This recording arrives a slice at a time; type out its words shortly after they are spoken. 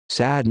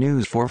Sad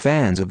news for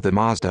fans of the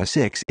Mazda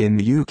 6 in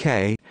the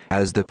UK,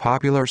 as the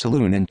popular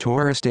saloon and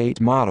tour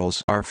estate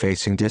models are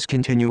facing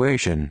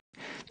discontinuation.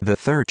 The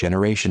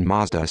third-generation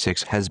Mazda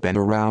 6 has been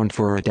around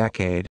for a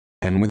decade,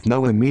 and with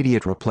no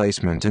immediate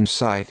replacement in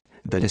sight,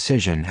 the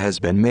decision has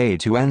been made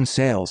to end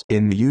sales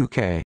in the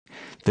UK.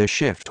 The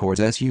shift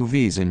towards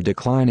SUVs and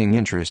declining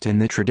interest in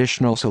the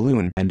traditional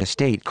saloon and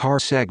estate car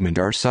segment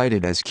are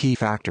cited as key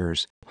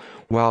factors.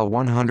 While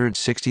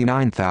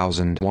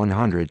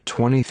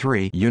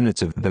 169,123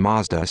 units of the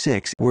Mazda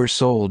 6 were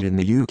sold in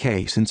the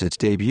UK since its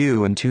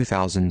debut in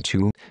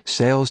 2002,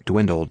 sales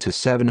dwindled to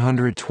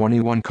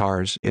 721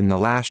 cars in the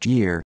last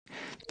year.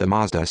 The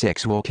Mazda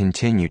 6 will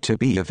continue to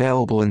be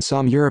available in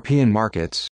some European markets,